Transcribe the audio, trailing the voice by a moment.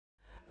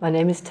My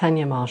name is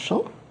Tanya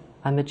Marshall.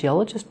 I'm a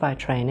geologist by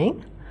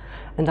training,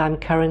 and I'm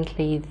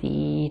currently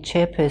the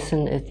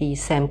chairperson of the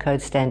SAIMM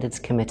Code Standards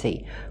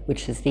Committee,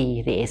 which is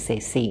the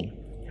SAC.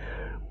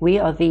 We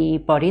are the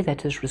body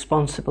that is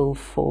responsible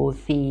for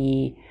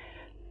the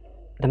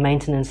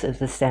maintenance of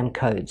the SAIMM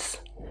codes.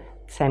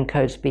 SAIMM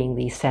codes being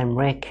the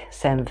SAIMM-REC,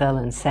 SAIMM-VAL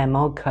and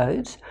SAIMM-OG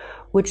codes,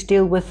 which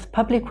deal with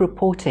public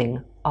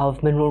reporting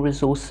of mineral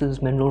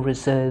resources, mineral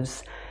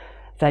reserves,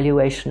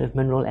 valuation of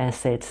mineral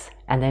assets,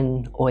 and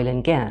then oil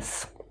and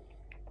gas.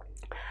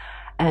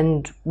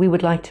 And we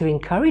would like to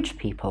encourage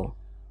people,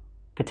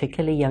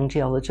 particularly young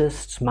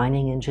geologists,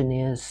 mining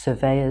engineers,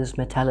 surveyors,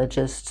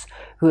 metallurgists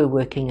who are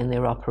working in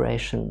their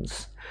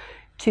operations,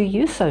 to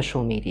use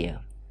social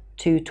media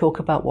to talk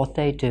about what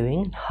they're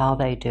doing, how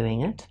they're doing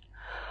it.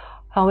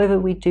 However,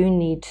 we do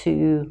need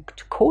to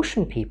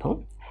caution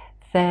people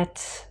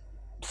that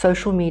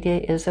social media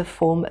is a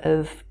form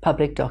of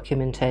public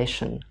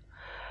documentation.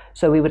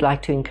 So we would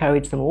like to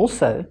encourage them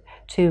also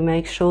to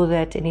make sure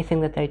that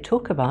anything that they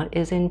talk about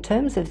is in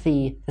terms of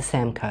the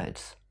SAIMM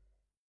codes.